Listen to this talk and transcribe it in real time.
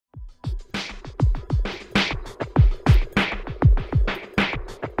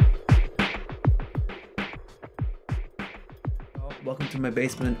to my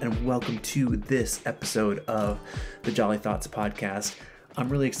basement and welcome to this episode of the Jolly Thoughts podcast. I'm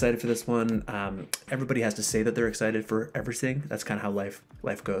really excited for this one. Everybody has to say that they're excited for everything. That's kind of how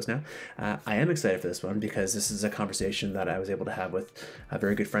life goes now. I am excited for this one because this is a conversation that I was able to have with a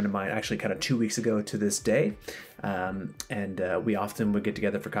very good friend of mine, actually kind of 2 weeks ago to this day. We often would get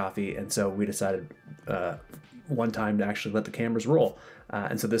together for coffee, and so we decided one time to actually let the cameras roll.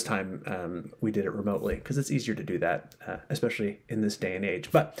 And so this time we did it remotely because it's easier to do that, especially in this day and age.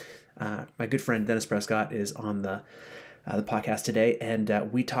 But my good friend Dennis Prescott is on the podcast today, and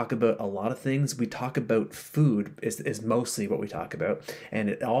we talk about a lot of things. We talk about food is mostly what we talk about, and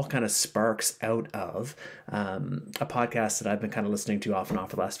it all kind of sparks out of a podcast that I've been kind of listening to off and on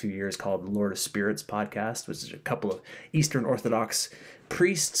for the last few years called Lord of Spirits podcast, which is a couple of Eastern Orthodox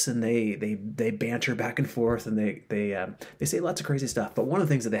priests, and they banter back and forth, and they say lots of crazy stuff. But one of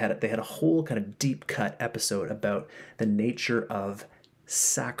the things that they had a whole kind of deep cut episode about the nature of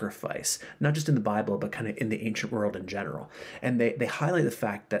sacrifice, not just in the Bible, but kind of in the ancient world in general. And they highlight the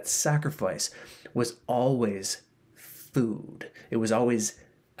fact that sacrifice was always food. It was always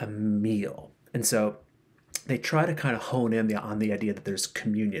a meal. And so they try to kind of hone in on the idea that there's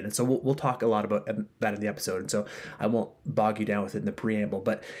communion. And so we'll talk a lot about that in the episode. And so I won't bog you down with it in the preamble,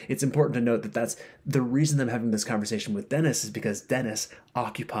 but it's important to note that that's the reason I'm having this conversation with Dennis, is because Dennis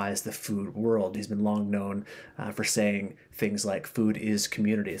occupies the food world. He's been long known for saying things like food is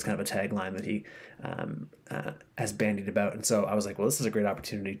community. It's kind of a tagline that he has bandied about. And so I was like, well, this is a great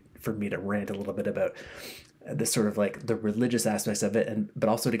opportunity for me to rant a little bit about this sort of like the religious aspects of it, but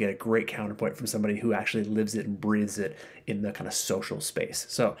also to get a great counterpoint from somebody who actually lives it and breathes it in the kind of social space.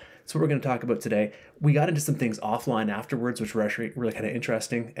 So that's what we're going to talk about today. We got into some things offline afterwards, which were actually really kind of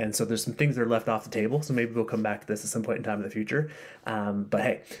interesting. And so there's some things that are left off the table. So maybe we'll come back to this at some point in time in the future. But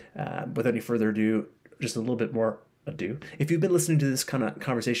hey, without any further ado, just a little bit more ado. If you've been listening to this kind of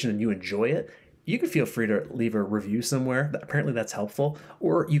conversation and you enjoy it, you can feel free to leave a review somewhere. Apparently that's helpful.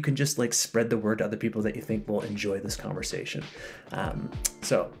 Or you can just like spread the word to other people that you think will enjoy this conversation.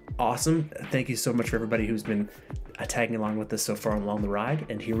 So awesome. Thank you so much for everybody who's been tagging along with us so far along the ride.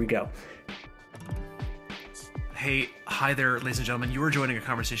 And here we go. Hey, hi there, ladies and gentlemen. You are joining a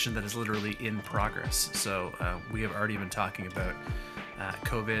conversation that is literally in progress. So we have already been talking about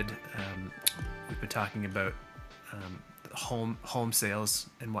COVID. We've been talking about home sales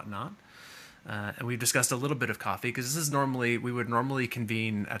and whatnot. And we've discussed a little bit of coffee, because this is we would normally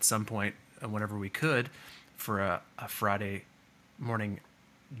convene at some point whenever we could for a Friday morning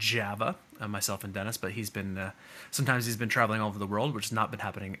Java, myself and Dennis, but sometimes he's been traveling all over the world, which has not been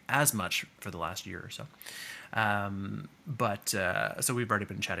happening as much for the last year or so. So we've already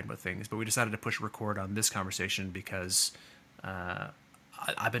been chatting about things, but we decided to push record on this conversation because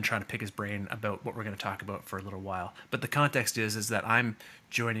I've been trying to pick his brain about what we're going to talk about for a little while. But the context is that I'm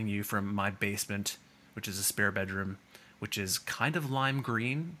joining you from my basement, which is a spare bedroom, which is kind of lime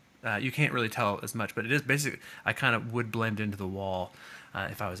green. You can't really tell as much, but it is basically, I kind of would blend into the wall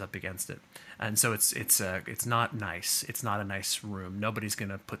if I was up against it. And so it's not nice. It's not a nice room. Nobody's going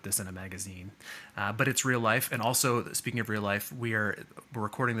to put this in a magazine. But it's real life. And also, speaking of real life, we're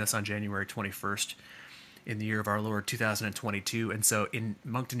recording this on January 21st. In the year of our Lord 2022. And so in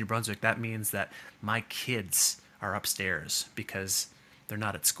Moncton, New Brunswick, that means that my kids are upstairs because they're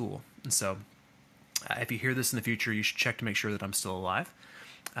not at school. And so if you hear this in the future, you should check to make sure that I'm still alive,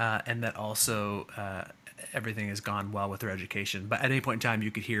 and that also everything has gone well with their education. But at any point in time, you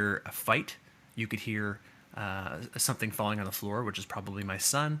could hear a fight. You could hear something falling on the floor, which is probably my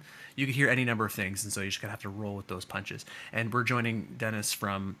son. You could hear any number of things, and so you're just gonna have to roll with those punches. And we're joining Dennis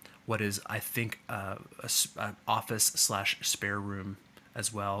from what is, I think, a office / spare room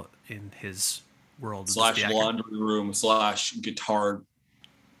as well in his world. / laundry room / guitar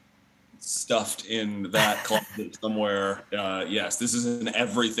stuffed in that closet somewhere. Yes, this is an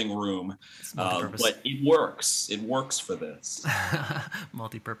everything room, but it works. It works for this.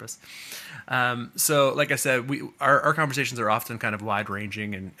 Multi-purpose. So like I said, our conversations are often kind of wide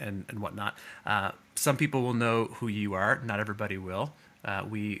ranging and whatnot. Some people will know who you are. Not everybody will.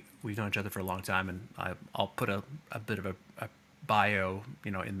 We've known each other for a long time, and I'll put a bit of a bio,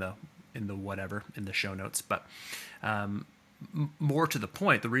 in the whatever in the show notes. But more to the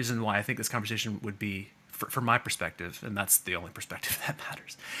point, the reason why I think this conversation would be, from my perspective, and that's the only perspective that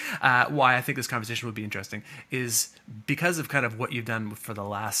matters, why I think this conversation would be interesting is because of kind of what you've done for the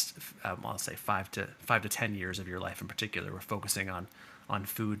last, I'll say 5 to 10 years of your life in particular. We're focusing on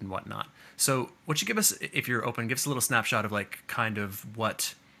food and whatnot. So what you give us, if you're open, give us a little snapshot of like kind of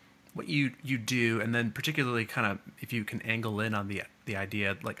what you do, and then particularly kind of if you can angle in on the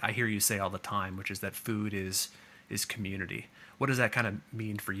idea, like I hear you say all the time, which is that food is is community. What does that kind of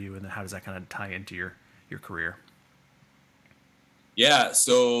mean for you, and then how does that kind of tie into your career? Yeah,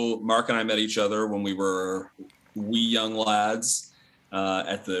 so Mark and I met each other when we were wee young lads,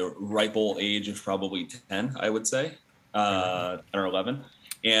 at the ripe old age of probably 10, I would say, 10 or 11,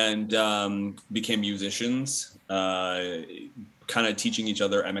 and became musicians, kind of teaching each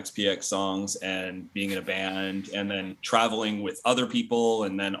other MXPX songs and being in a band, and then traveling with other people,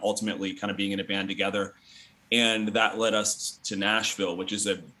 and then ultimately kind of being in a band together. And that led us to Nashville, which is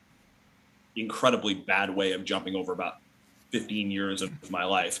a incredibly bad way of jumping over about 15 years of my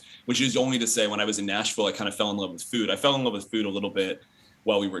life, which is only to say when I was in Nashville, I kind of fell in love with food. I fell in love with food a little bit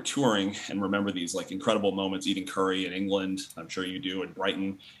while we were touring, and remember these like incredible moments eating curry in England. I'm sure you do, in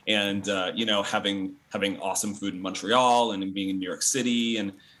Brighton, and having awesome food in Montreal and being in New York City,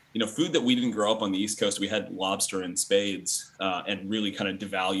 and food that we didn't grow up on the East Coast. We had lobster and spades, and really kind of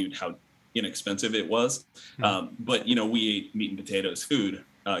devalued how inexpensive it was. But we ate meat and potatoes food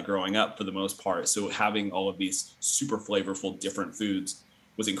growing up for the most part. So having all of these super flavorful different foods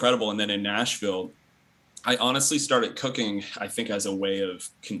was incredible. And then in Nashville, I honestly started cooking, I think, as a way of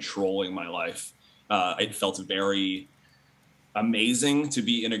controlling my life. It felt very amazing to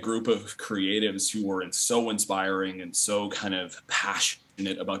be in a group of creatives who were so inspiring and so kind of passionate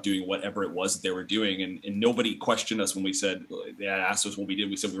about doing whatever it was that they were doing. And nobody questioned us when we said, they asked us what we did.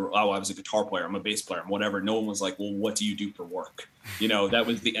 We said, I was a guitar player, I'm a bass player, I'm whatever. No one was like, well, what do you do for work? That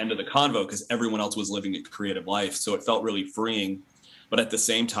was the end of the convo, because everyone else was living a creative life. So it felt really freeing. But at the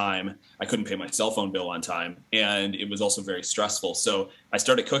same time, I couldn't pay my cell phone bill on time. And it was also very stressful. So I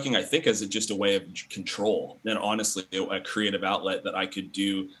started cooking, I think, as just a way of control. And honestly, a creative outlet that I could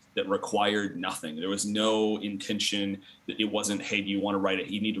do that required nothing. There was no intention. It wasn't, hey, do you want to write it?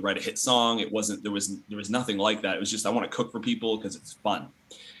 You need to write a hit song. It wasn't, there was nothing like that. It was just, I want to cook for people because it's fun.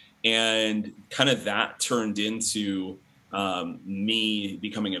 And kind of that turned into me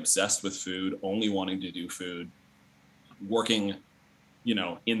becoming obsessed with food, only wanting to do food, working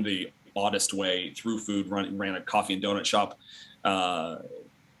in the oddest way through food, ran a coffee and donut shop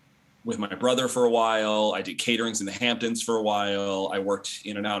with my brother for a while. I did caterings in the Hamptons for a while. I worked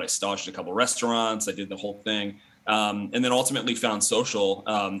in and out. I staged a couple of restaurants. I did the whole thing. And then ultimately found social.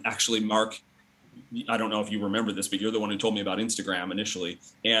 Actually, Mark, I don't know if you remember this, but you're the one who told me about Instagram initially.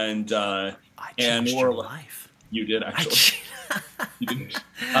 And I changed your life. You did, actually. You did.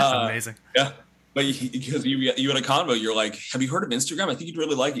 That's amazing. Yeah. But because you had a convo, you're like, have you heard of Instagram? I think you'd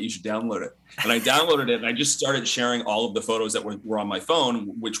really like it. You should download it. And I downloaded it, and I just started sharing all of the photos that were on my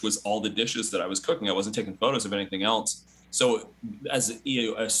phone, which was all the dishes that I was cooking. I wasn't taking photos of anything else. So as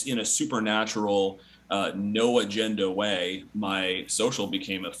in a supernatural, no agenda way, my social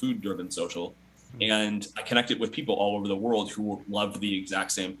became a food-driven social. And I connected with people all over the world who loved the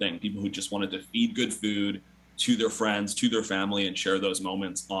exact same thing. People who just wanted to feed good food to their friends, to their family, and share those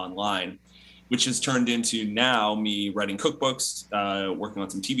moments online, which has turned into now me writing cookbooks, working on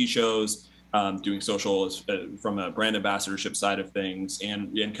some TV shows, doing social from a brand ambassadorship side of things,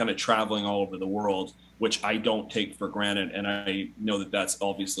 and kind of traveling all over the world, which I don't take for granted. And I know that that's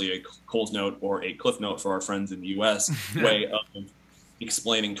obviously a Cole's note or a Cliff note for our friends in the US way of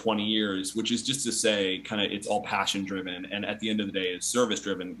explaining 20 years, which is just to say kind of it's all passion driven. And at the end of the day, it's service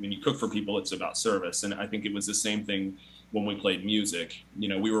driven. When you cook for people, it's about service. And I think it was the same thing when we played music.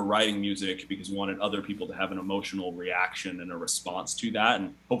 We were writing music because we wanted other people to have an emotional reaction and a response to that,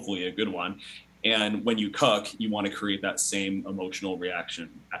 and hopefully a good one. And when you cook, you want to create that same emotional reaction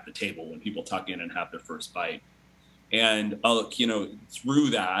at the table when people tuck in and have their first bite. And through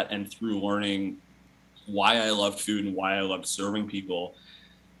that, and through learning why I loved food and why I loved serving people,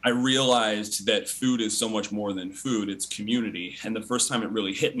 I realized that food is so much more than food. It's community. And the first time it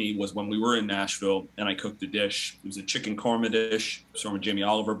really hit me was when we were in Nashville and I cooked a dish. It was a chicken korma dish. It's from a Jamie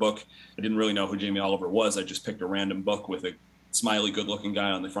Oliver book. I didn't really know who Jamie Oliver was. I just picked a random book with a smiley, good-looking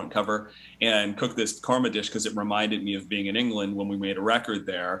guy on the front cover and cooked this korma dish because it reminded me of being in England when we made a record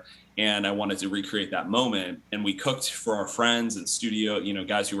there. And I wanted to recreate that moment. And we cooked for our friends and studio,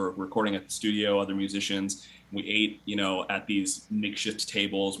 guys who were recording at the studio, other musicians. We ate, at these makeshift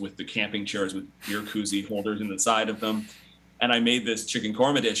tables with the camping chairs with beer koozie holders in the side of them. And I made this chicken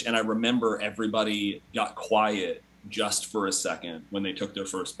korma dish. And I remember everybody got quiet just for a second when they took their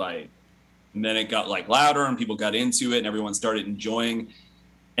first bite. And then it got louder and people got into it and everyone started enjoying.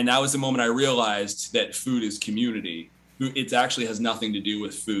 And that was the moment I realized that food is community. It actually has nothing to do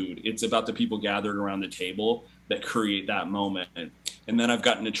with food. It's about the people gathered around the table that create that moment. And then I've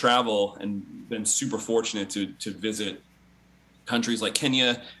gotten to travel and been super fortunate to visit countries like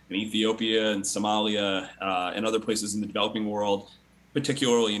Kenya and Ethiopia and Somalia and other places in the developing world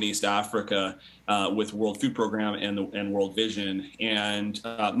particularly in East Africa, with World Food Program and World Vision, and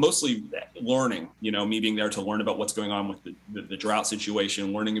mostly learning. Me being there to learn about what's going on with the drought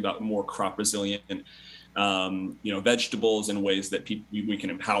situation, learning about more crop resilient, vegetables and ways that we can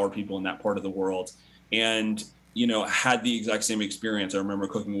empower people in that part of the world. And had the exact same experience. I remember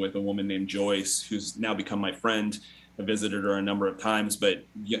cooking with a woman named Joyce, who's now become my friend. I visited her a number of times, but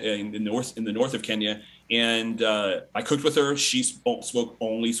in the north of Kenya. And I cooked with her. She spoke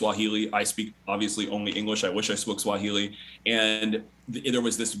only Swahili. I speak obviously only English. I wish I spoke Swahili. And there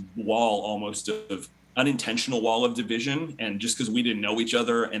was this wall almost of unintentional wall of division. And just because we didn't know each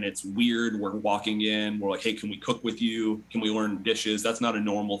other and it's weird, we're walking in, we're like, hey, can we cook with you? Can we learn dishes? That's not a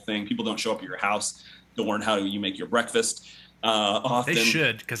normal thing. People don't show up at your house to learn how you make your breakfast. Often. They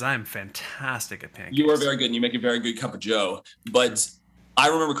should, because I'm fantastic at pancakes. You are very good, and you make a very good cup of joe. But I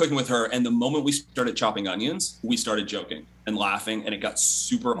remember cooking with her, and the moment we started chopping onions, we started joking and laughing, and it got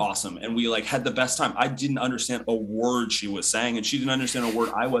super awesome. And we had the best time. I didn't understand a word she was saying, and she didn't understand a word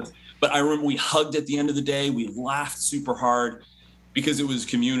I was. But I remember we hugged at the end of the day. We laughed super hard because it was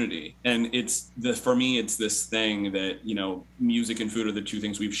community. And for me, it's this thing that, music and food are the two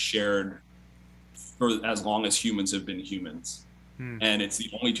things we've shared for as long as humans have been humans. And it's the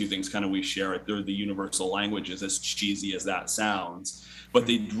only two things kind of we share. They're the universal languages, as cheesy as that sounds, but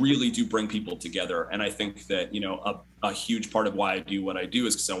they really do bring people together. And I think that, a huge part of why I do what I do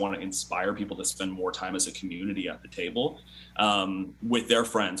is because I want to inspire people to spend more time as a community at the table, with their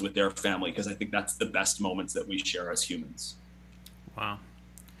friends, with their family, because I think that's the best moments that we share as humans. Wow.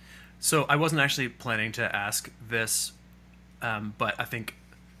 So I wasn't actually planning to ask this, but I think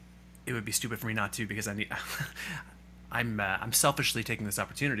it would be stupid for me not to, because I'm selfishly taking this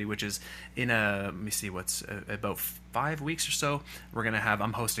opportunity, which is let me see, about 5 weeks or so,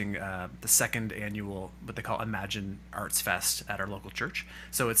 I'm hosting the second annual, what they call Imagine Arts Fest at our local church.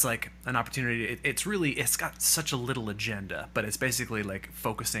 So it's like an opportunity. It's got such a little agenda, but it's basically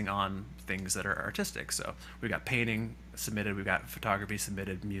focusing on things that are artistic. So we've got painting submitted, we've got photography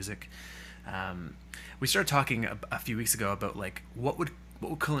submitted, music. We started talking a few weeks ago about what would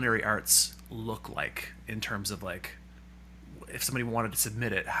culinary arts look like in terms of if somebody wanted to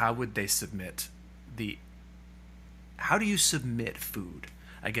submit it, how would they submit how do you submit food,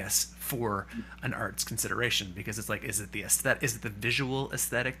 I guess, for an arts consideration? Because it's is it the visual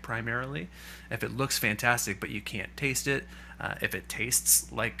aesthetic primarily? If it looks fantastic but you can't taste it, if it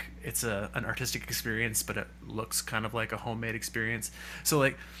tastes like it's an artistic experience but it looks kind of like a homemade experience, so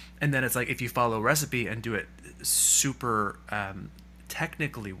and then it's if you follow a recipe and do it super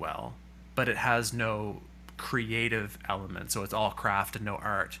technically well, but it has no creative element, so it's all craft and no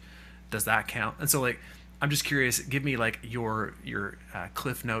art, does that count? And so I'm just curious, give me your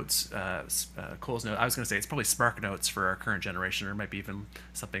Cliff Notes, Cole's Notes. I was going to say it's probably Spark Notes for our current generation, or it might be even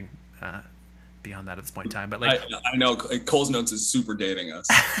something beyond that at this point in time. But I know Cole's Notes is super dating us.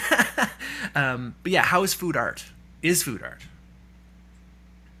 But yeah, how is food art? Is food art?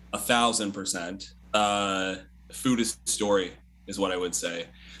 1,000%. Food is story, is what I would say.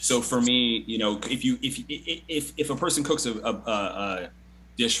 So for me, if a person cooks a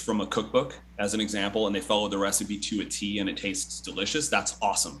dish from a cookbook, as an example, and they follow the recipe to a T and it tastes delicious, that's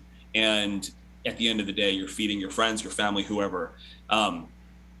awesome. And at the end of the day, you're feeding your friends, your family, whoever.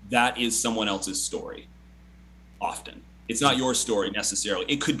 That is someone else's story. Often, it's not your story necessarily.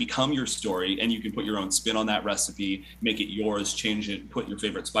 It could become your story, and you can put your own spin on that recipe, make it yours, change it, put your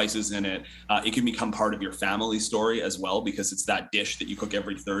favorite spices in it. It can become part of your family story as well, because it's that dish that you cook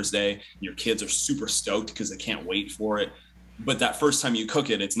every Thursday. And your kids are super stoked because they can't wait for it. But that first time you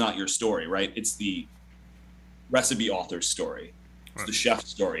cook it, it's not your story, right? It's the recipe author's story. It's the chef's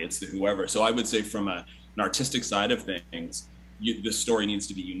story. It's the whoever. So I would say from an artistic side of things, the story needs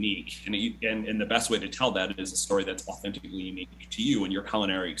to be unique. And the best way to tell that is a story that's authentically unique to you and your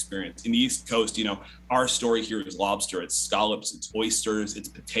culinary experience. In the East Coast, our story here is lobster, it's scallops, it's oysters, it's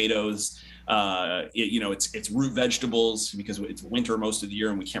potatoes, it's root vegetables, because it's winter most of the year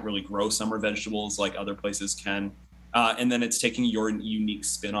and we can't really grow summer vegetables like other places can. And then it's taking your unique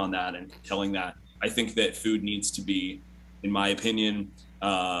spin on that and telling that. I think that food needs to be, in my opinion,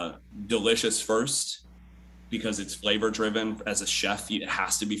 delicious first, because it's flavor driven. As a chef, it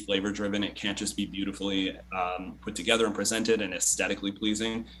has to be flavor driven. It can't just be beautifully put together and presented and aesthetically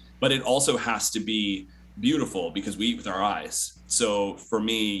pleasing, but it also has to be beautiful, because we eat with our eyes. So for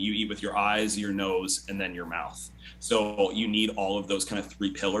me, you eat with your eyes, your nose, and then your mouth. So you need all of those kind of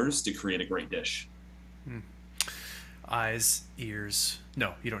three pillars to create a great dish. Eyes, ears.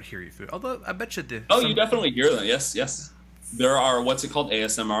 No, you don't hear your food. Although I bet you do. Oh, you definitely hear them. Yes. there are, what's it called,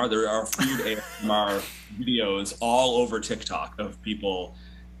 ASMR? There are food ASMR videos all over TikTok of people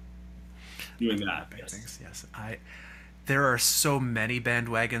doing that. Yes. Yes. There are so many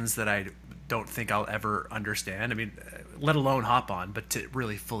bandwagons that I don't think I'll ever understand. I mean, let alone hop on, but to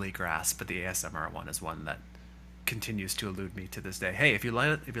really fully grasp. But the ASMR one is one that continues to elude me to this day. Hey, if you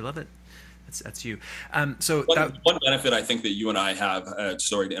love it, that's you. So one benefit I think that you and I have,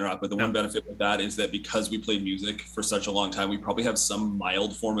 sorry to interrupt, but the one benefit with that is that because we played music for such a long time, we probably have some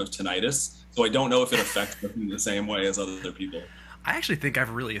mild form of tinnitus. So I don't know if it affects us in the same way as other people. I actually think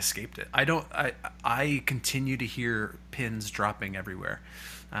I've really escaped it. I continue to hear pins dropping everywhere,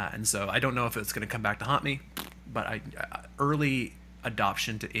 and so I don't know if it's going to come back to haunt me. But early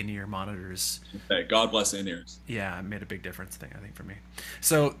adoption to in-ear monitors. Okay, God bless in-ears. Yeah, it made a big difference, I think, for me.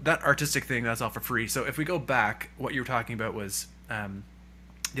 So that artistic thing, that's all for free. So if we go back, what you were talking about was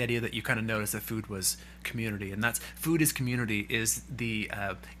the idea that you kind of noticed that food was community, and that's food is community is the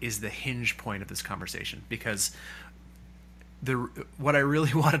hinge point of this conversation, because what I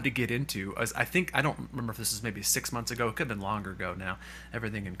really wanted to get into is, I don't remember if this was maybe 6 months ago, it could have been longer ago now.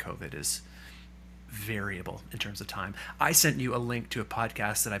 Everything in COVID is variable in terms of time. I sent you a link to a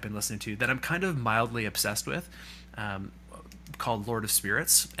podcast that I've been listening to that I'm kind of mildly obsessed with, called Lord of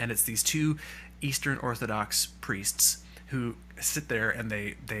Spirits, and it's these two Eastern Orthodox priests who sit there and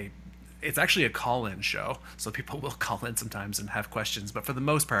it's actually a call-in show, so people will call in sometimes and have questions, but for the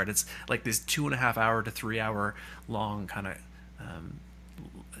most part it's like this 2.5 hour to 3 hour long kind of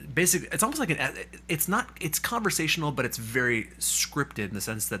basically, it's almost like it's conversational, but it's very scripted in the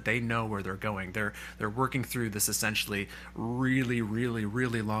sense that they know where they're going. They're working through this essentially really, really,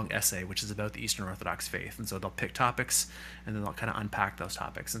 really long essay, which is about the Eastern Orthodox faith. And so they'll pick topics and then they'll kind of unpack those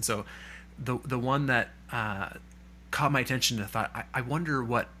topics. And so the one that caught my attention, and I thought, I wonder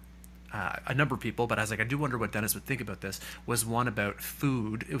what a number of people, but I was like, I do wonder what Dennis would think about this, was one about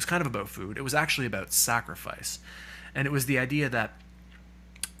food. It was kind of about food. It was actually about sacrifice. And it was the idea that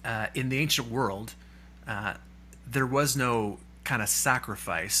in the ancient world, there was no kind of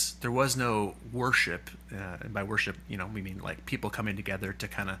sacrifice. There was no worship. And by worship, we mean like people coming together to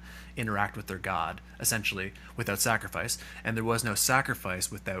kind of interact with their God, essentially, without sacrifice. And there was no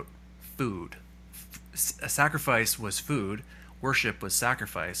sacrifice without food. A sacrifice was food. Worship was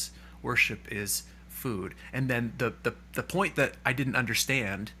sacrifice. Worship is food. And then the point that I didn't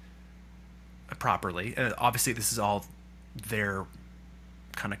understand properly, obviously this is all their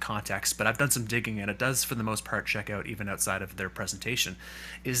kind of context, but I've done some digging, and it does for the most part check out even outside of their presentation,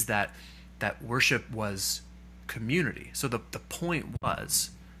 is that worship was community. So the point was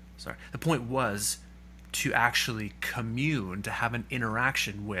to actually commune, to have an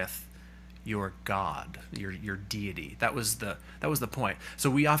interaction with your God, your deity. That was the point.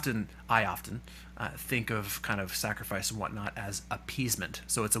 So I often think of kind of sacrifice and whatnot as appeasement.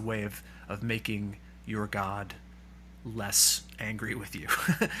 So it's a way of making your God less angry with you,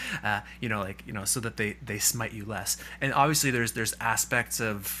 so that they smite you less. And obviously there's aspects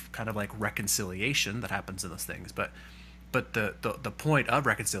of kind of like reconciliation that happens in those things, but the point of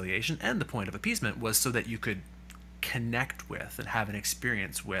reconciliation and the point of appeasement was so that you could connect with and have an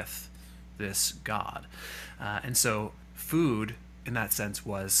experience with this God. And so food in that sense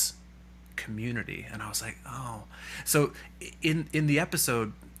was community. And I was like, oh. So in the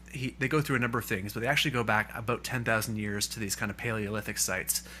episode, they go through a number of things, but they actually go back about 10,000 years to these kind of Paleolithic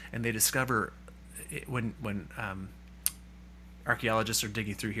sites, and they discover when archaeologists are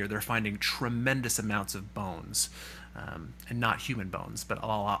digging through here, they're finding tremendous amounts of bones, and not human bones, but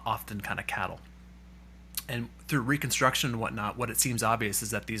often kind of cattle. And through reconstruction and whatnot, what it seems obvious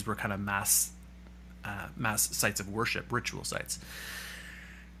is that these were kind of mass sites of worship, ritual sites.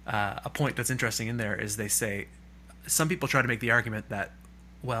 A point that's interesting in there is they say, some people try to make the argument that,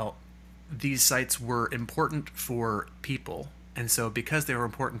 well, these sites were important for people, and so because they were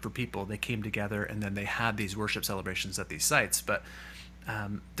important for people, they came together and then they had these worship celebrations at these sites. But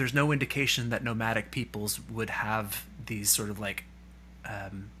there's no indication that nomadic peoples would have these sort of like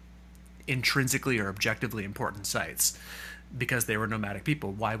intrinsically or objectively important sites. Because they were nomadic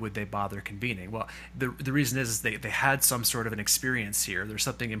people, why would they bother convening? Well, the reason is they had some sort of an experience here. There's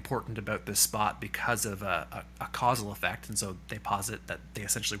something important about this spot because of a causal effect, and so they posit that they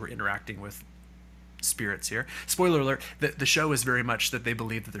essentially were interacting with spirits here. Spoiler alert, the show is very much that they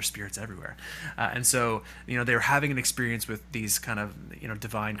believe that there's spirits everywhere. And so, they were having an experience with these kind of,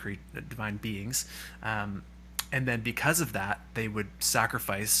 divine beings. And then because of that, they would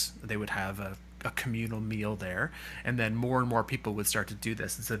sacrifice, they would have a communal meal there, and then more and more people would start to do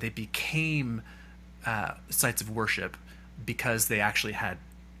this, and so they became sites of worship because they actually had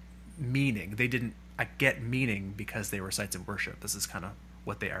meaning. They didn't get meaning because they were sites of worship. This is kind of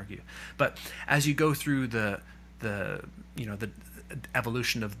what they argue. But as you go through the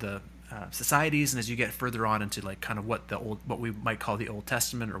evolution of the societies, and as you get further on into like kind of what we might call the Old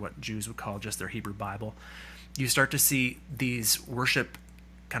Testament, or what Jews would call just their Hebrew Bible, you start to see these worship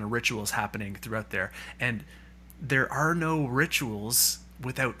kind of rituals happening throughout there. And there are no rituals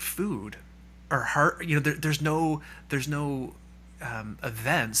without food, or there's no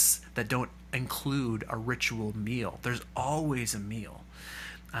events that don't include a ritual meal. There's always a meal.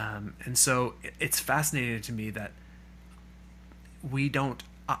 And so it's fascinating to me that we can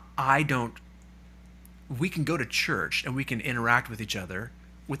go to church and we can interact with each other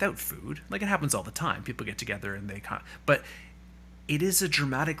without food. Like, it happens all the time. People get together and but it is a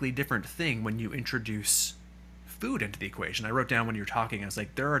dramatically different thing when you introduce food into the equation. I wrote down when you were talking, I was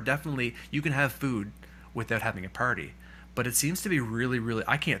like, there are definitely, you can have food without having a party, but it seems to be really, really,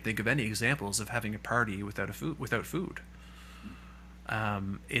 I can't think of any examples of having a party without food.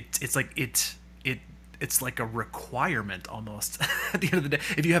 It's like a requirement almost at the end of the day.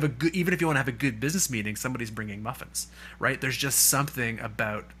 Even if you want to have a good business meeting, somebody's bringing muffins, right? There's just something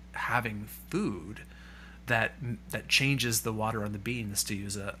about having food that changes the water on the beans, to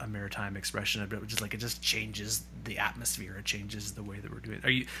use a maritime expression. But it just changes the atmosphere. It changes the way that we're doing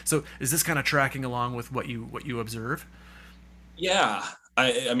it. So is this kind of tracking along with what you observe? Yeah.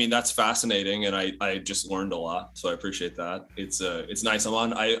 I mean, that's fascinating, and I just learned a lot, so I appreciate that. It's nice.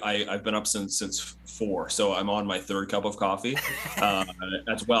 I've been up since 4, so I'm on my 3rd cup of coffee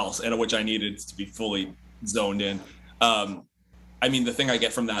as well, and which I needed to be fully zoned in. I mean, the thing I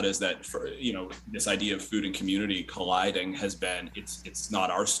get from that is that, for this idea of food and community colliding has been, it's not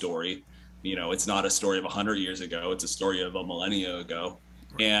our story. It's not a story of 100 years ago. It's a story of a millennia ago,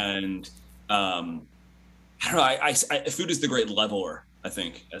 and I don't know. Food is the great leveler, I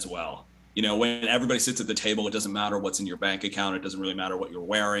think, as well. When everybody sits at the table, it doesn't matter what's in your bank account. It doesn't really matter what you're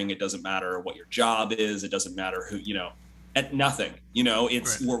wearing. It doesn't matter what your job is. It doesn't matter who, at nothing,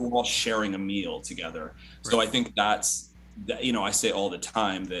 it's, right. We're all sharing a meal together. Right. So I think that's, I say all the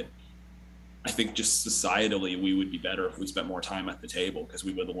time that I think just societally, we would be better if we spent more time at the table, because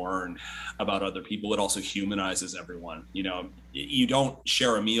we would learn about other people. It also humanizes everyone. You don't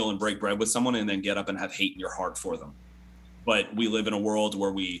share a meal and break bread with someone and then get up and have hate in your heart for them. But we live in a world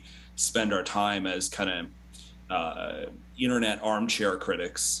where we spend our time as kind of internet armchair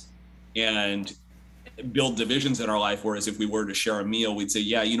critics and build divisions in our life. Whereas if we were to share a meal, we'd say,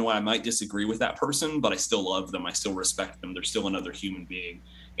 yeah, I might disagree with that person, but I still love them. I still respect them. They're still another human being.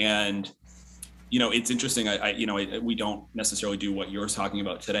 And it's interesting. We don't necessarily do what you're talking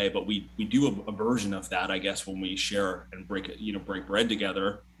about today, but we do a version of that, I guess, when we share and break bread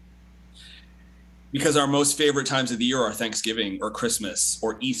together. Because our most favorite times of the year are Thanksgiving or Christmas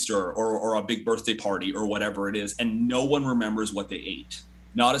or Easter or a big birthday party or whatever it is, and no one remembers what they ate.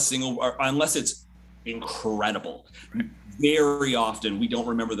 Not a single, unless it's incredible. Very often, we don't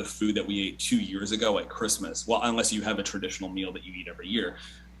remember the food that we ate 2 years ago at Christmas. Well, unless you have a traditional meal that you eat every year.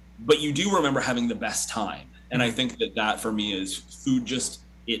 But you do remember having the best time. And I think that for me is food. Just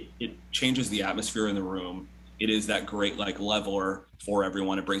it changes the atmosphere in the room. It is that great leveler for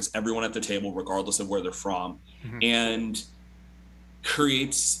everyone. It brings everyone at the table regardless of where they're from, and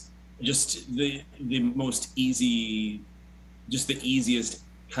creates just the easiest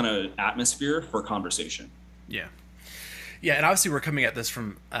kind of atmosphere for conversation. Yeah, and obviously we're coming at this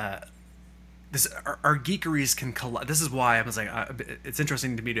from our geekeries can collide. This is why I was like, it's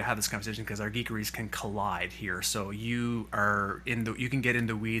interesting to me to have this conversation, because our geekeries can collide here. So you can get in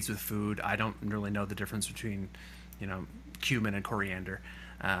the weeds with food. I don't really know the difference between, cumin and coriander,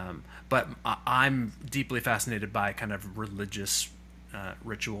 but I'm deeply fascinated by kind of religious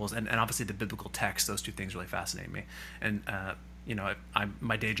rituals and obviously the biblical text. Those two things really fascinate me. And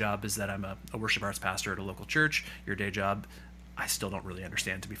my day job is that I'm a worship arts pastor at a local church. Your day job, I still don't really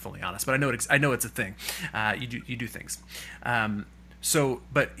understand, to be fully honest, but I know it's a thing. You do things. So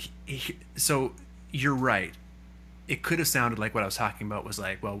you're right. It could have sounded like what I was talking about was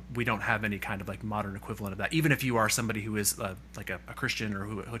like, well, we don't have any kind of like modern equivalent of that. Even if you are somebody who is like a Christian or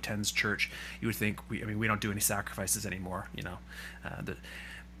who attends church, you would think we don't do any sacrifices anymore. The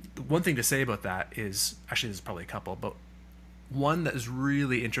one thing to say about that is, actually there's probably a couple, but one that is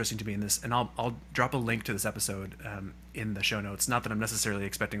really interesting to me in this, and I'll drop a link to this episode in the show notes. Not that I'm necessarily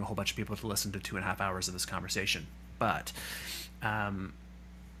expecting a whole bunch of people to listen to 2.5 hours of this conversation, but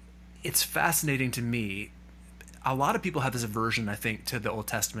it's fascinating to me. A lot of people have this aversion, I think, to the Old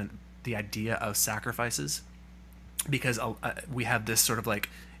Testament, the idea of sacrifices, because we have this sort of like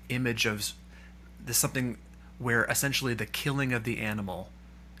image of this something where essentially the killing of the animal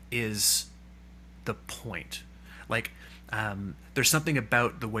is the point. Like, there's something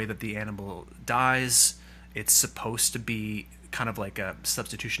about the way that the animal dies. It's supposed to be kind of like a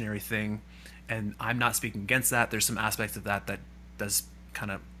substitutionary thing, and I'm not speaking against that. There's some aspects of that does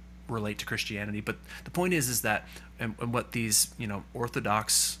kind of relate to Christianity, but the point is that, and what these,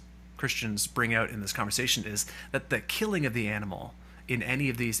 Orthodox Christians bring out in this conversation is that the killing of the animal in any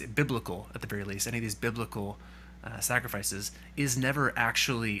of these biblical, at the very least, any of these biblical sacrifices is never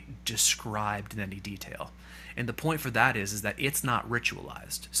actually described in any detail. And the point for that is that it's not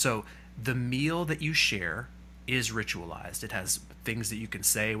ritualized. So the meal that you share is ritualized. It has things that you can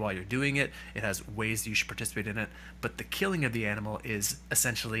say while you're doing it. It has ways that you should participate in it. But the killing of the animal is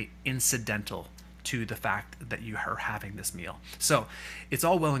essentially incidental to the fact that you are having this meal. So it's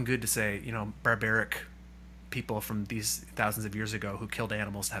all well and good to say, barbaric people from these thousands of years ago who killed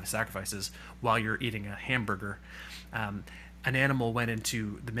animals to have sacrifices while you're eating a hamburger. An animal went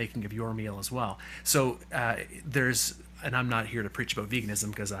into the making of your meal as well. So and I'm not here to preach about veganism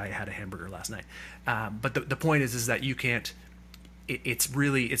because I had a hamburger last night. But the point is that you can't, it's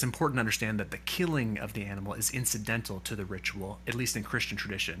important to understand that the killing of the animal is incidental to the ritual, at least in Christian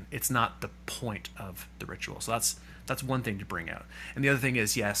tradition. It's not the point of the ritual. So that's one thing to bring out. And the other thing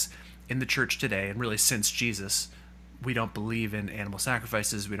is, yes, in the church today, and really since Jesus, we don't believe in animal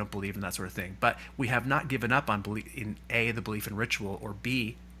sacrifices. We don't believe in that sort of thing. But we have not given up on the belief in ritual, or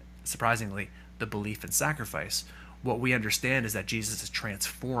B, surprisingly, the belief in sacrifice. What we understand is that Jesus has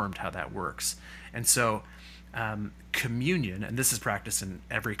transformed how that works. And so communion, and this is practiced in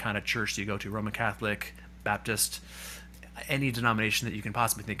every kind of church you go to, Roman Catholic, Baptist, any denomination that you can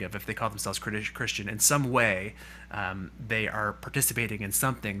possibly think of, if they call themselves Christian, in some way, they are participating in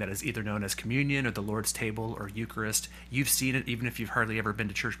something that is either known as communion or the Lord's table or Eucharist. You've seen it, even if you've hardly ever been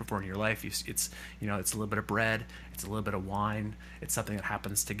to church before in your life. It's a little bit of bread, it's a little bit of wine, it's something that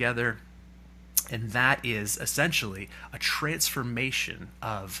happens together. And that is essentially a transformation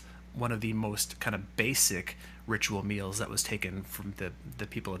of one of the most kind of basic ritual meals that was taken from the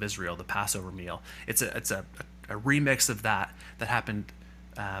people of Israel, the Passover meal. It's a remix of that happened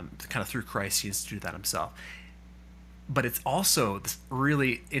kind of through Christ. He instituted that himself. But it's also this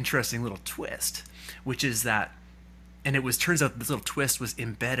really interesting little twist, which is that, and turns out this little twist was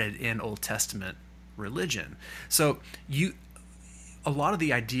embedded in Old Testament religion. So a lot of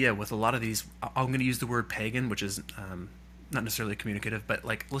the idea with a lot of these, I'm going to use the word pagan, which is not necessarily communicative, but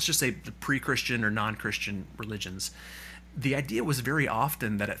let's just say the pre-Christian or non-Christian religions. The idea was very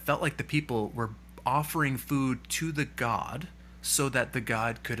often that it felt like the people were offering food to the god so that the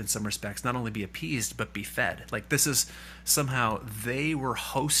god could, in some respects, not only be appeased, but be fed. This is somehow they were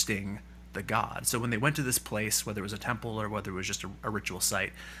hosting the god. So when they went to this place, whether it was a temple or whether it was just a ritual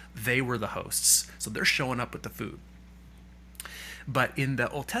site, they were the hosts. So they're showing up with the food. But in the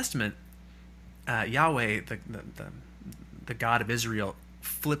Old Testament, Yahweh, the God of Israel,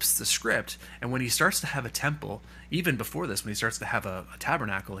 flips the script, and when he starts to have a temple, even before this, when he starts to have a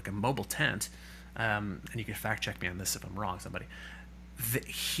tabernacle, like a mobile tent, and you can fact check me on this if I'm wrong, somebody,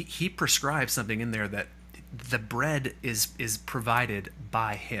 he prescribes something in there that the bread is provided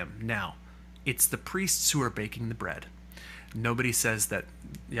by him. Now, it's the priests who are baking the bread. Nobody says that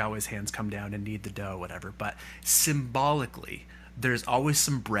Yahweh's hands come down and knead the dough, whatever, but symbolically, there's always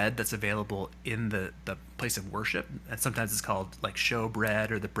some bread that's available in the place of worship, and sometimes it's called show bread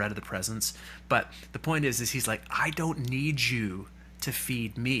or the bread of the presence. But the point is he's like, I don't need you to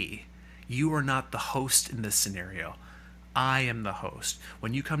feed me. You are not the host in this scenario. I am the host.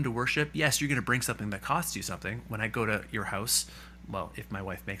 When you come to worship, yes, you're going to bring something that costs you something. When I go to your house, well, if my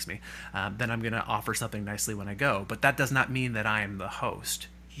wife makes me, then I'm going to offer something nicely when I go. But that does not mean that I am the host.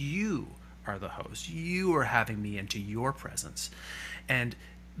 You are the host. You are having me into your presence, and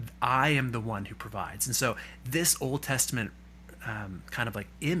I am the one who provides. And so this Old Testament kind of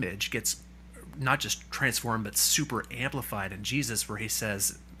image gets not just transformed but super amplified in Jesus, where he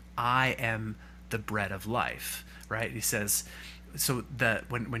says, I am the bread of life, right? He says, so that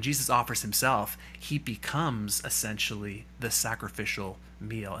when Jesus offers himself, he becomes essentially the sacrificial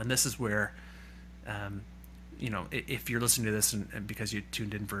meal. And this is where if you're listening to this and because you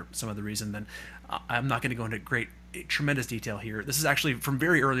tuned in for some other reason, then I'm not going to go into tremendous detail here. This is actually from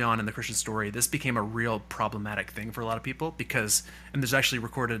very early on in the Christian story. This became a real problematic thing for a lot of people because, and there's actually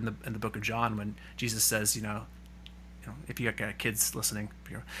recorded in the book of John when Jesus says, if you got kids listening,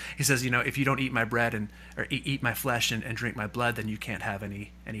 he says, if you don't eat my bread or eat my flesh and drink my blood, then you can't have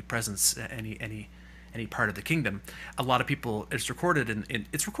any presence, any part of the kingdom. A lot of people, it's recorded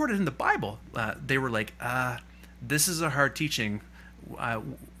in the Bible. They were like, this is a hard teaching.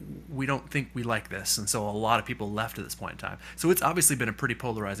 we don't think we like this, and so a lot of people left at this point in time. So it's obviously been a pretty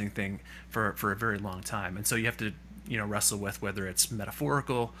polarizing thing for a very long time, and so you have to wrestle with whether it's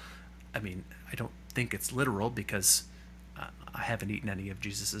metaphorical. I mean, I don't think it's literal because I haven't eaten any of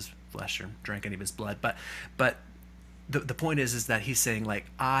Jesus's flesh or drank any of his blood, but the point is that he's saying, like,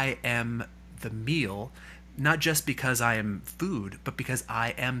 I am the meal, not just because I am food, but because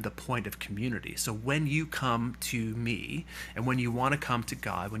I am the point of community. So when you come to me, and when you want to come to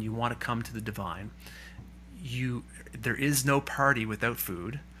God, when you want to come to the divine, there is no party without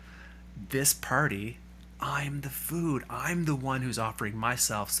food. This party, I'm the food. I'm the one who's offering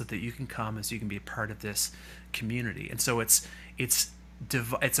myself so that you can come and so you can be a part of this community. And so it's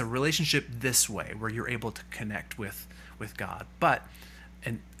a relationship this way where you're able to connect with God. But,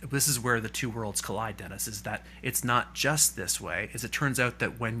 and this is where the two worlds collide, Dennis, is that it's not just this way. As it turns out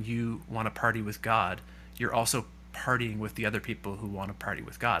that when you want to party with God, you're also partying with the other people who want to party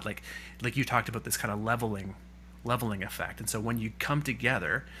with God. Like you talked about this kind of leveling effect. And so when you come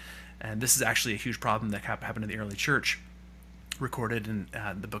together, and this is actually a huge problem that happened in the early church, recorded in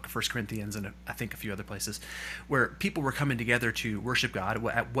the book of 1 Corinthians and I think a few other places, where people were coming together to worship God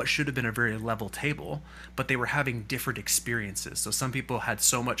at what should have been a very level table, but they were having different experiences. So some people had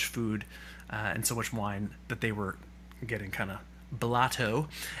so much food and so much wine that they were getting kind of blotto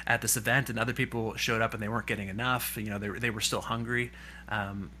at this event, and other people showed up and they weren't getting enough. They were still hungry.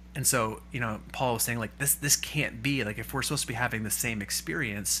 And so, Paul was saying, like, this can't be, like, if we're supposed to be having the same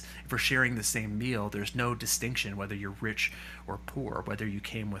experience, if we're sharing the same meal, there's no distinction whether you're rich or poor, whether you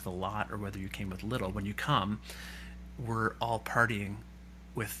came with a lot or whether you came with little. When you come, we're all partying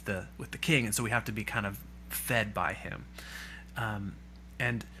with the king, and so we have to be kind of fed by him.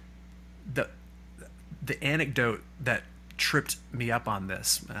 And the anecdote that tripped me up on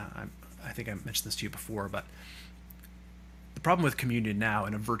this, I think I mentioned this to you before, but the problem with communion now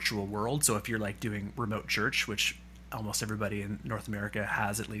in a virtual world, so if you're like doing remote church, which almost everybody in North America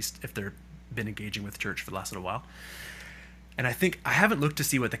has, at least if they've been engaging with church for the last little while. And I think I haven't looked to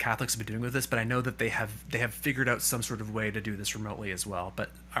see what the Catholics have been doing with this, but I know that they have figured out some sort of way to do this remotely as well. But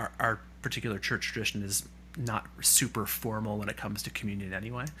our particular church tradition is not super formal when it comes to communion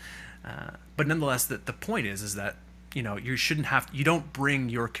anyway. But nonetheless, the point is that you don't bring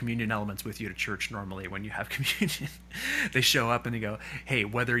your communion elements with you to church normally when you have communion. They show up and they go, hey,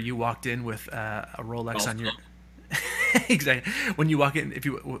 whether you walked in with a Rolex on your exactly, when you walk in, if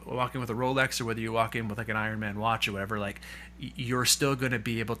you walk in with a Rolex or whether you walk in with like an Iron Man watch or whatever, like, you're still going to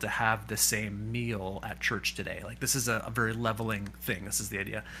be able to have the same meal at church today. Like, this is a very leveling thing. This is the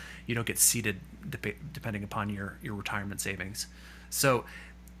idea. You don't get seated depending upon your retirement savings. So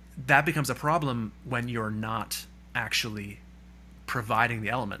that becomes a problem when you're not actually providing the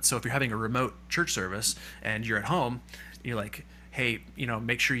elements. So if you're having a remote church service and you're at home, you're like, hey,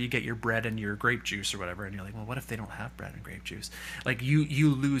 make sure you get your bread and your grape juice or whatever. And you're like, well, what if they don't have bread and grape juice? Like,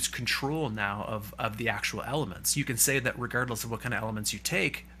 you lose control now of the actual elements. You can say that regardless of what kind of elements you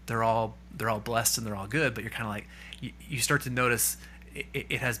take, they're all blessed and they're all good, but you're kind of like, you start to notice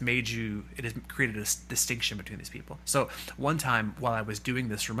it has created a distinction between these people. So one time while I was doing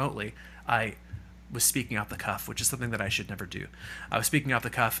this remotely, I was speaking off the cuff, which is something that I should never do. I was speaking off the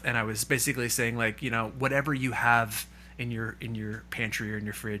cuff, and I was basically saying, like, whatever you have in your pantry or in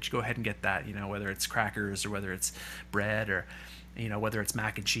your fridge, go ahead and get that. Whether it's crackers or whether it's bread or whether it's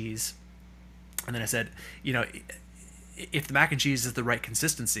mac and cheese. And then I said, if the mac and cheese is the right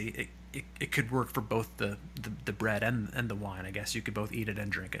consistency, it could work for both the bread and the wine. I guess you could both eat it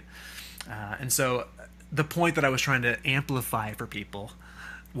and drink it. And so the point that I was trying to amplify for people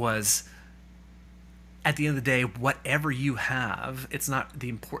was, at the end of the day, whatever you have, it's not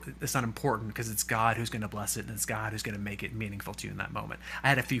important because it's God who's going to bless it, and it's God who's going to make it meaningful to you in that moment. I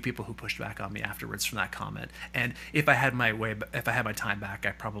had a few people who pushed back on me afterwards from that comment, and if I had my time back,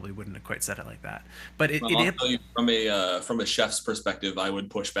 I probably wouldn't have quite said it like that. But I'll tell you, from a chef's perspective, I would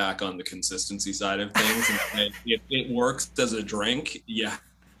push back on the consistency side of things. And if it works as a drink, you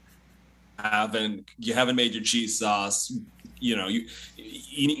haven't made your cheese sauce. You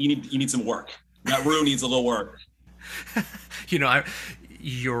need some work. That roux needs a little work. You're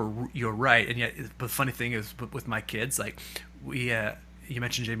right, and yet the funny thing is with my kids, like, you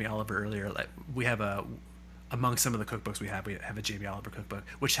mentioned Jamie Oliver earlier. Like, we have among some of the cookbooks we have a Jamie Oliver cookbook,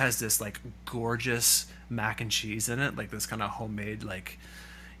 which has this like gorgeous mac and cheese in it, like this kind of homemade, like,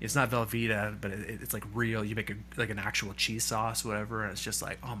 it's not Velveeta, but it's like real. You make an actual cheese sauce, whatever, and it's just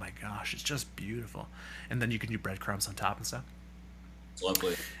like, oh my gosh, it's just beautiful. And then you can do breadcrumbs on top and stuff. It's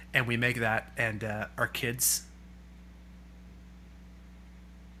lovely. And we make that, and our kids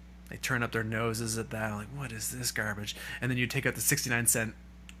They turn up their noses at that, like, what is this garbage? And then you take out the 69-cent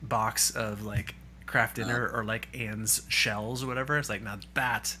box of like Kraft Dinner or like Anne's shells or whatever. It's like, now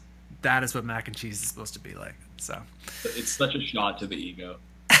that is what mac and cheese is supposed to be like. So it's such a shot to the ego.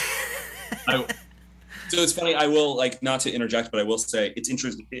 So it's funny. I will, like, not to interject, but I will say it's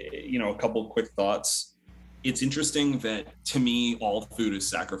interesting. You know, a couple of quick thoughts. It's interesting that to me, all food is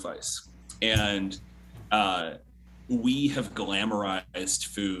sacrifice, and we have glamorized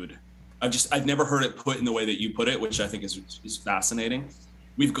food. I've never heard it put in the way that you put it, which I think is fascinating.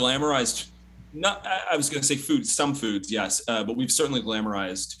 We've glamorized, not, I was going to say food, some foods, yes, but we've certainly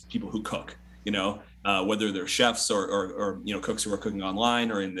glamorized people who cook, you know, whether they're chefs or you know, cooks who are cooking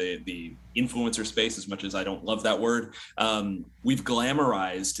online or in the influencer space, as much as I don't love that word. We've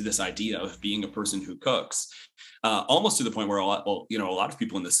glamorized this idea of being a person who cooks, almost to the point where a lot of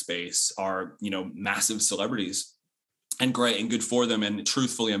people in this space are, you know, massive celebrities. And great and good for them. And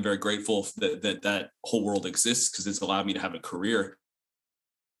truthfully, I'm very grateful that whole world exists, because it's allowed me to have a career.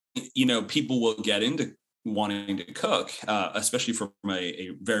 You know, people will get into wanting to cook, especially from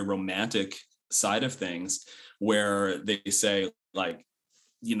a very romantic side of things, where they say, like,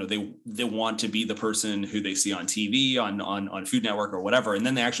 you know, they want to be the person who they see on TV, on Food Network or whatever. And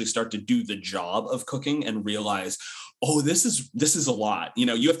then they actually start to do the job of cooking and realize, oh, this is a lot. You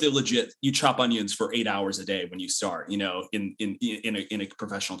know, you have to you chop onions for 8 hours a day when you start, you know, in a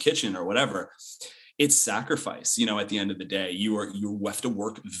professional kitchen or whatever. It's sacrifice, you know, at the end of the day. You have to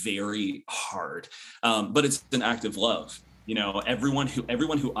work very hard. But it's an act of love. You know, everyone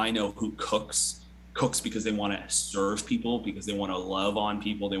who I know who cooks because they want to serve people, because they want to love on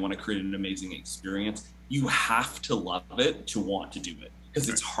people, they want to create an amazing experience. You have to love it to want to do it, because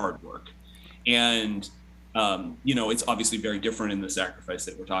it's hard work. And you know, it's obviously very different in the sacrifice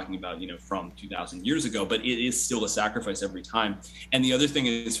that we're talking about, you know, from 2,000 years ago, but it is still a sacrifice every time. And the other thing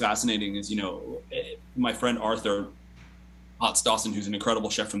that is fascinating is, you know, my friend Arthur Potts Dawson, who's an incredible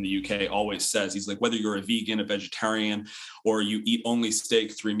chef from the UK, always says, he's like, whether you're a vegan, a vegetarian, or you eat only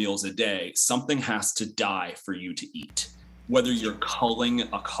steak 3 meals a day, something has to die for you to eat. Whether you're culling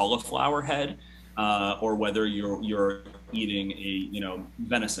a cauliflower head, or whether you're eating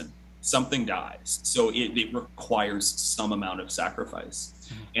venison, something dies. So it requires some amount of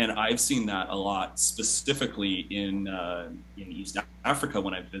sacrifice. And I've seen that a lot, specifically in East Africa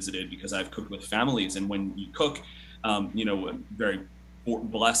when I've visited, because I've cooked with families. And when you cook, you know, very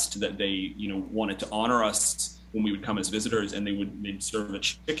blessed that they, you know, wanted to honor us when we would come as visitors, and they'd serve a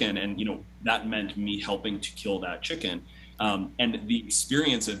chicken, and, you know, that meant me helping to kill that chicken. And the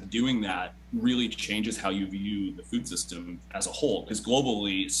experience of doing that really changes how you view the food system as a whole, because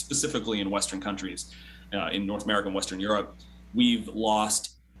globally, specifically in Western countries, in North America and Western Europe, we've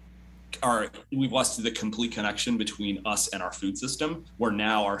lost the complete connection between us and our food system, where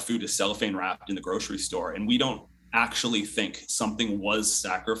now our food is cellophane wrapped in the grocery store, and we don't actually think something was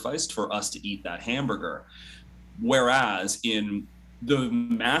sacrificed for us to eat that hamburger. Whereas in the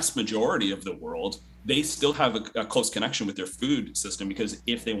mass majority of the world, they still have a close connection with their food system, because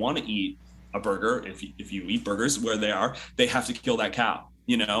if they want to eat a burger, if you eat burgers where they are, they have to kill that cow,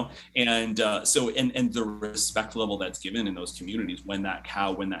 you know? And so the respect level that's given in those communities when that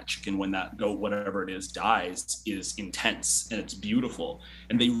cow, when that chicken, when that goat, whatever it is, dies, is intense, and it's beautiful.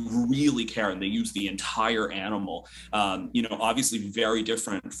 And they really care, and they use the entire animal. You know, obviously very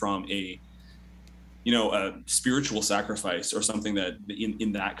different from a spiritual sacrifice or something that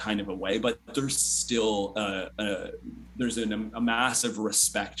in that kind of a way, but there's still there's a massive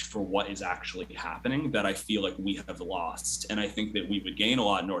respect for what is actually happening that I feel like we have lost. And I think that we would gain a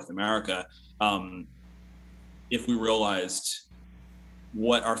lot in North America if we realized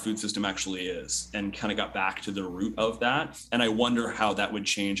what our food system actually is and kind of got back to the root of that. And I wonder how that would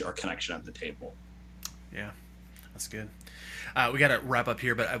change our connection at the table. Yeah, that's good. We got to wrap up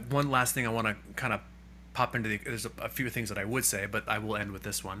here, but one last thing I want to kind of pop into there's a few things that I would say, but I will end with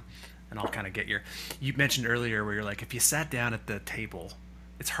this one, and I'll kind of get you mentioned earlier where you're like, if you sat down at the table,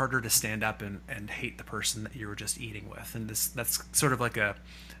 it's harder to stand up and hate the person that you were just eating with. And that's sort of like a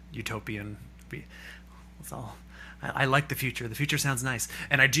utopian, that's all. I like the future. The future sounds nice.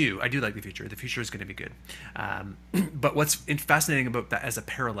 And I do like the future. The future is going to be good. But what's fascinating about that as a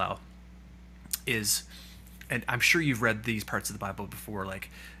parallel is, and I'm sure you've read these parts of the Bible before, like,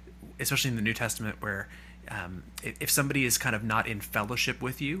 especially in the New Testament, where if somebody is kind of not in fellowship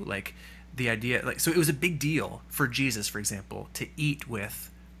with you, like the idea, like, so it was a big deal for Jesus, for example, to eat with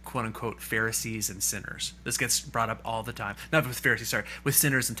quote unquote Pharisees and sinners. This gets brought up all the time. Not with Pharisees, sorry, with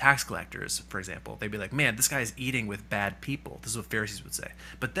sinners and tax collectors, for example. They'd be like, man, this guy is eating with bad people. This is what Pharisees would say.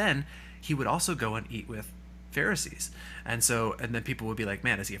 But then he would also go and eat with Pharisees. And then people would be like,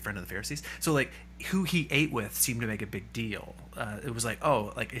 man, is he a friend of the Pharisees? So like who he ate with seemed to make a big deal. It was like,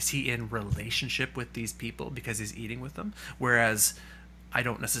 oh, like, is he in relationship with these people because he's eating with them? Whereas I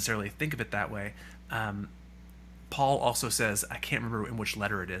don't necessarily think of it that way. Paul also says, I can't remember in which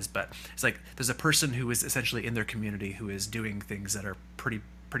letter it is, but it's like there's a person who is essentially in their community who is doing things that are pretty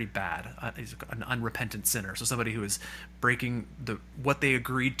bad. He's an unrepentant sinner. So somebody who is breaking what they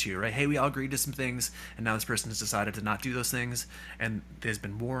agreed to, right? Hey, we all agreed to some things, and now this person has decided to not do those things, and has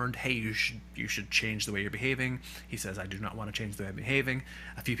been warned, hey, you should change the way you're behaving. He says, I do not want to change the way I'm behaving.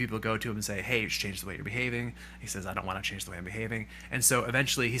 A few people go to him and say, hey, you should change the way you're behaving. He says, I don't want to change the way I'm behaving. And so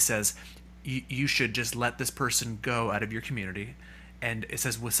eventually he says, you should just let this person go out of your community. And it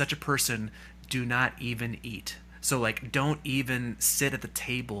says, with such a person, do not even eat. So like, don't even sit at the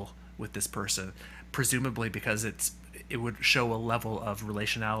table with this person, presumably because it would show a level of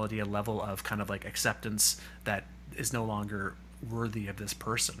relationality, a level of kind of like acceptance that is no longer worthy of this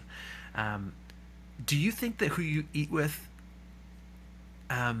person. Do you think that who you eat with,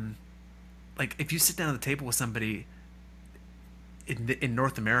 like if you sit down at the table with somebody in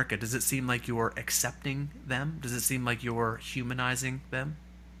North America, does it seem like you're accepting them? Does it seem like you're humanizing them?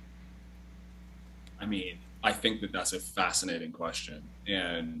 I mean, I think that that's a fascinating question.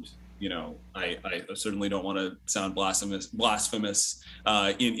 And, you know, I certainly don't want to sound blasphemous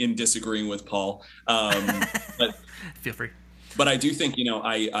in disagreeing with Paul. But feel free. But I do think, you know,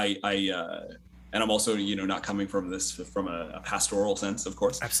 and I'm also, you know, not coming from this from a pastoral sense, of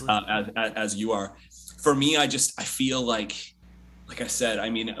course, absolutely, as you are. For me, I feel like I said, I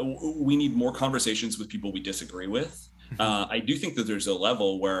mean, we need more conversations with people we disagree with. I do think that there's a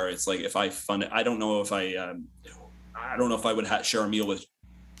level where it's like, if I fund it, I don't know if I would share a meal with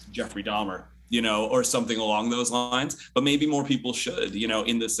Jeffrey Dahmer, you know, or something along those lines, but maybe more people should, you know,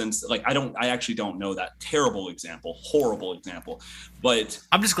 in the sense, like, I actually don't know that horrible example, but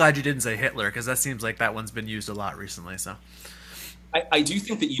I'm just glad you didn't say Hitler, because that seems like that one's been used a lot recently. So I do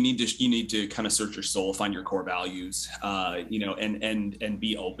think that you need to kind of search your soul, find your core values, you know, and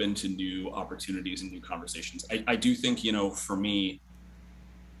be open to new opportunities and new conversations. I do think, you know, for me,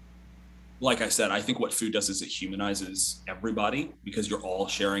 like I said, I think what food does is it humanizes everybody, because you're all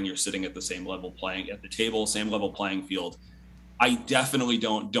sharing, you're sitting at the same level, playing at the table, same level playing field. I definitely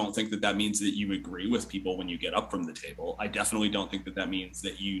don't think that means that you agree with people when you get up from the table. I definitely don't think that means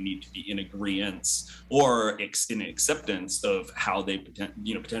that you need to be in agreement or in acceptance of how they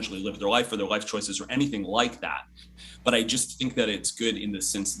potentially live their life or their life choices or anything like that. But I just think that it's good in the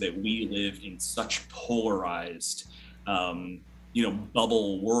sense that we live in such polarized,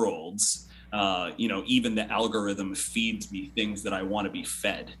 bubble worlds. You know, even the algorithm feeds me things that I want to be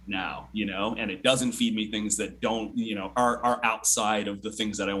fed now, you know, and it doesn't feed me things that don't, you know, are outside of the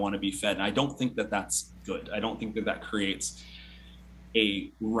things that I want to be fed. And I don't think that that's good. I don't think that creates a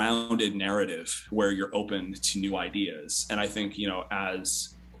rounded narrative where you're open to new ideas. And I think, you know,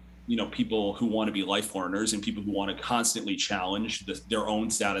 as, you know, people who want to be life learners and people who want to constantly challenge their own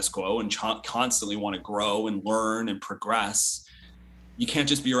status quo and constantly want to grow and learn and progress, you can't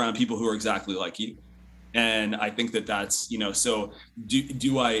just be around people who are exactly like you. And I think that that's, you know, so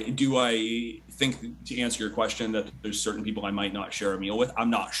do I think, to answer your question, that there's certain people I might not share a meal with?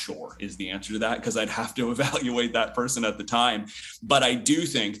 I'm not sure is the answer to that, because I'd have to evaluate that person at the time. But I do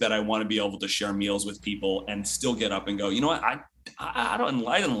think that I want to be able to share meals with people and still get up and go, you know what, I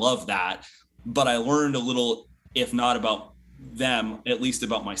didn't love that, but I learned a little, if not about them, at least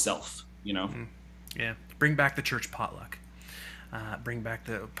about myself, you know? Yeah. Bring back the church potluck. Bring back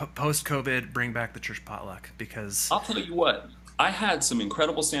the post-COVID, bring back the church potluck, because I'll tell you what, I had some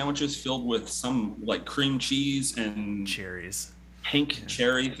incredible sandwiches filled with some like cream cheese and cherries, pink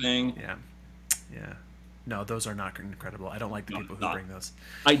cherry thing. Yeah. No, those are not incredible. I don't like the people who bring those.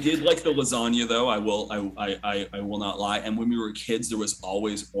 I did like the lasagna though. I will not lie. And when we were kids, there was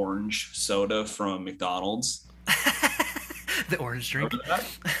always orange soda from McDonald's. The orange drink.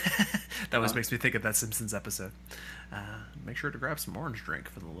 That always makes me think of that Simpsons episode. Make sure to grab some orange drink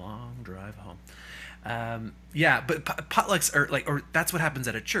for the long drive home. Yeah, but potlucks are like, or that's what happens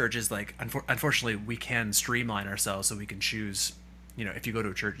at a church is like, unfortunately, we can streamline ourselves so we can choose, you know, if you go to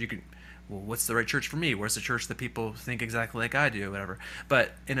a church, you can, well, what's the right church for me? Where's the church that people think exactly like I do, whatever.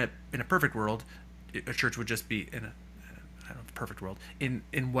 But in a perfect world, a church would just be in a, I don't know, perfect world, in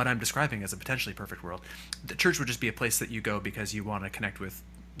what I'm describing as a potentially perfect world, the church would just be a place that you go because you want to connect with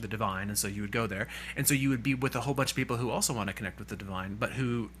the divine, and so you would go there, and so you would be with a whole bunch of people who also want to connect with the divine, but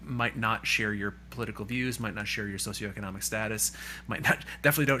who might not share your political views, might not share your socioeconomic status, might not,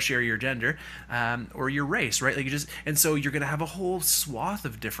 definitely don't share your gender, or your race, right? Like you just, and so you're going to have a whole swath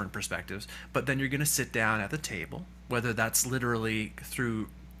of different perspectives, but then you're going to sit down at the table, whether that's literally through,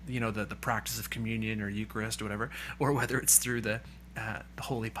 you know, the practice of communion or Eucharist or whatever, or whether it's through the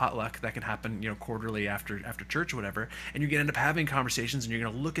holy potluck that can happen, you know, quarterly after church or whatever, and you're gonna end up having conversations, and you're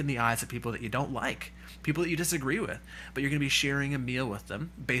gonna look in the eyes of people that you don't like, people that you disagree with, but you're gonna be sharing a meal with them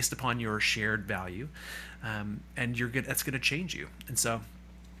based upon your shared value, and that's gonna change you. And so,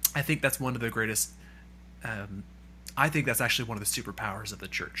 I think that's one of the greatest. I think that's actually one of the superpowers of the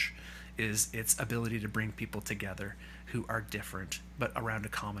church, is its ability to bring people together who are different but around a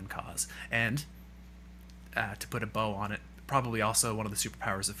common cause. And to put a bow on it, probably also one of the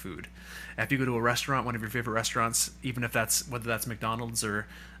superpowers of food. If you go to a restaurant, one of your favorite restaurants, even if that's, whether that's McDonald's or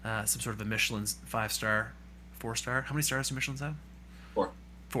some sort of a Michelin 5-star, 4-star, how many stars do Michelin's have? 4.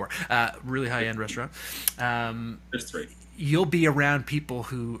 4. Really high-end restaurant. There's 3. You'll be around people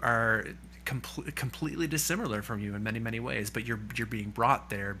who are completely dissimilar from you in many, many ways, but you're being brought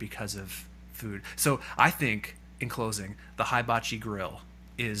there because of food. So I think, in closing, the hibachi grill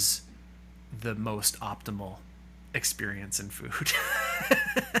is the most optimal experience in food.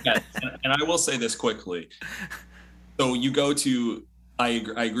 Yes, and I will say this quickly. So you go to, I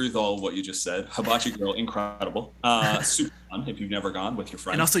agree with all of what you just said. Hibachi grill, incredible. Super fun if you've never gone with your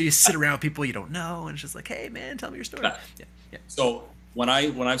friends. And also you sit around with people you don't know, and it's just like, hey man, tell me your story. Yeah. So when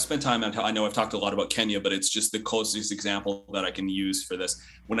I've spent time, I know I've talked a lot about Kenya, but it's just the closest example that I can use for this.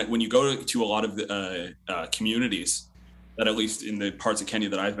 When you go to a lot of the communities, that at least in the parts of Kenya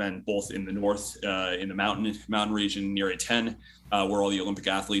that I've been, both in the north, in the mountain region near Iten, where all the Olympic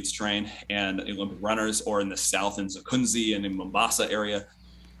athletes train, and Olympic runners, or in the south in Zakunzi and in Mombasa area,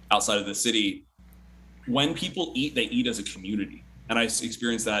 outside of the city, when people eat, they eat as a community. And I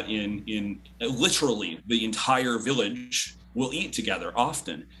experienced that in literally the entire village will eat together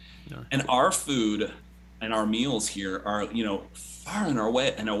often. Yeah. And our food and our meals here are, you know, far and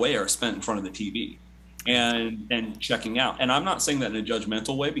away are spent in front of the TV. And checking out. And I'm not saying that in a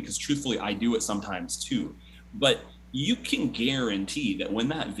judgmental way, because truthfully, I do it sometimes too. But you can guarantee that when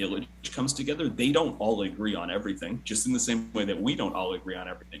that village comes together, they don't all agree on everything, just in the same way that we don't all agree on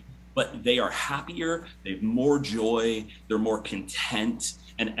everything. But they are happier, they have more joy, they're more content,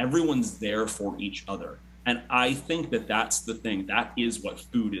 and everyone's there for each other. And I think that that's the thing. That is what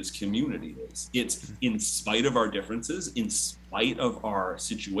food is, community is. It's in spite of our differences, in spite of our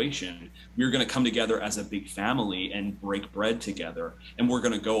situation, we're going to come together as a big family and break bread together. And we're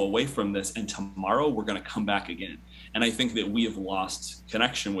going to go away from this. And tomorrow we're going to come back again. And I think that we have lost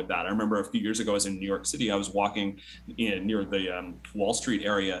connection with that. I remember a few years ago, I was in New York City. I was walking near the Wall Street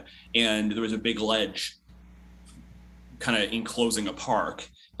area, and there was a big ledge kind of enclosing a park,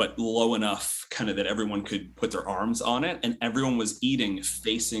 but low enough kind of that everyone could put their arms on it. And everyone was eating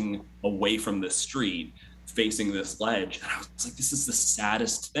facing away from the street, facing this ledge. And I was like, this is the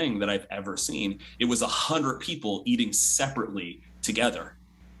saddest thing that I've ever seen. It was 100 people eating separately together.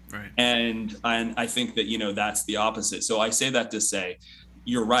 Right. And I think that, you know, that's the opposite. So I say that to say,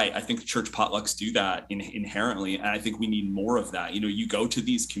 you're right. I think church potlucks do that inherently. And I think we need more of that. You know, you go to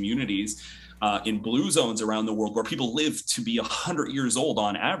these communities in blue zones around the world where people live to be 100 years old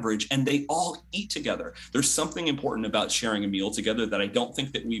on average, and they all eat together. There's something important about sharing a meal together that I don't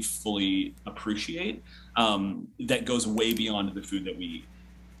think that we fully appreciate, that goes way beyond the food that we eat.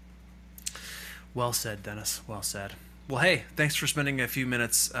 Well said, Dennis. Well said. Well, hey, thanks for spending a few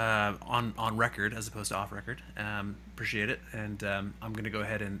minutes on record as opposed to off record. Appreciate it. And I'm going to go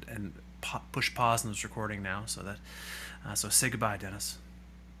ahead and push pause on this recording now, so that so say goodbye, Dennis.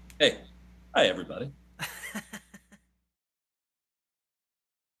 Hey. Hi, everybody.